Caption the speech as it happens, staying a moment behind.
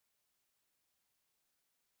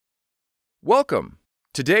Welcome!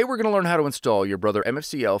 Today we're going to learn how to install your Brother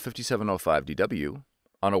MFCL5705DW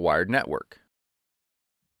on a wired network.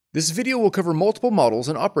 This video will cover multiple models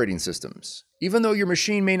and operating systems. Even though your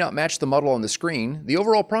machine may not match the model on the screen, the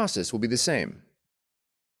overall process will be the same.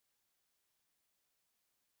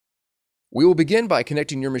 We will begin by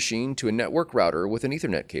connecting your machine to a network router with an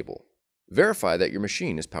Ethernet cable. Verify that your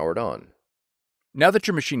machine is powered on. Now that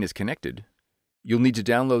your machine is connected, you'll need to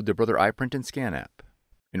download the Brother iPrint&Scan app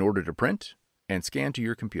in order to print and scan to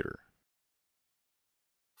your computer.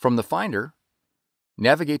 From the Finder,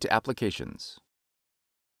 navigate to Applications,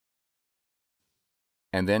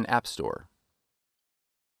 and then App Store.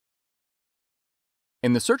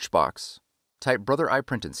 In the search box, type Brother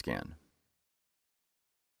iPrint&Scan.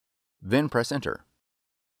 Then press Enter.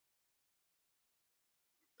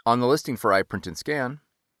 On the listing for iPrint&Scan,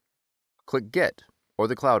 click Get or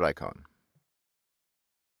the cloud icon.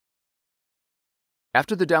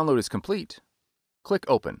 After the download is complete, click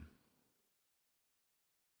Open.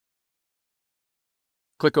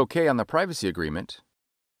 Click OK on the privacy agreement,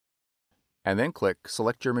 and then click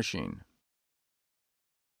Select your machine.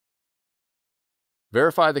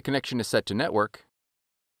 Verify the connection is set to network.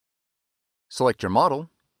 Select your model,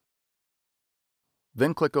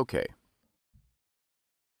 then click OK.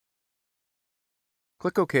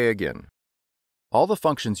 Click OK again. All the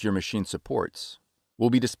functions your machine supports will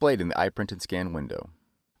be displayed in the iPrint&Scan window.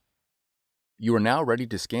 You are now ready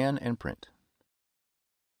to scan and print.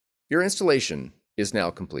 Your installation is now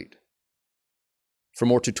complete. For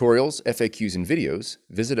more tutorials, FAQs, and videos,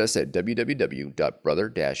 visit us at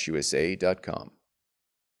www.brother-usa.com.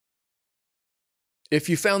 If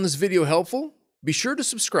you found this video helpful, be sure to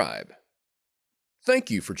subscribe. Thank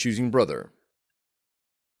you for choosing Brother.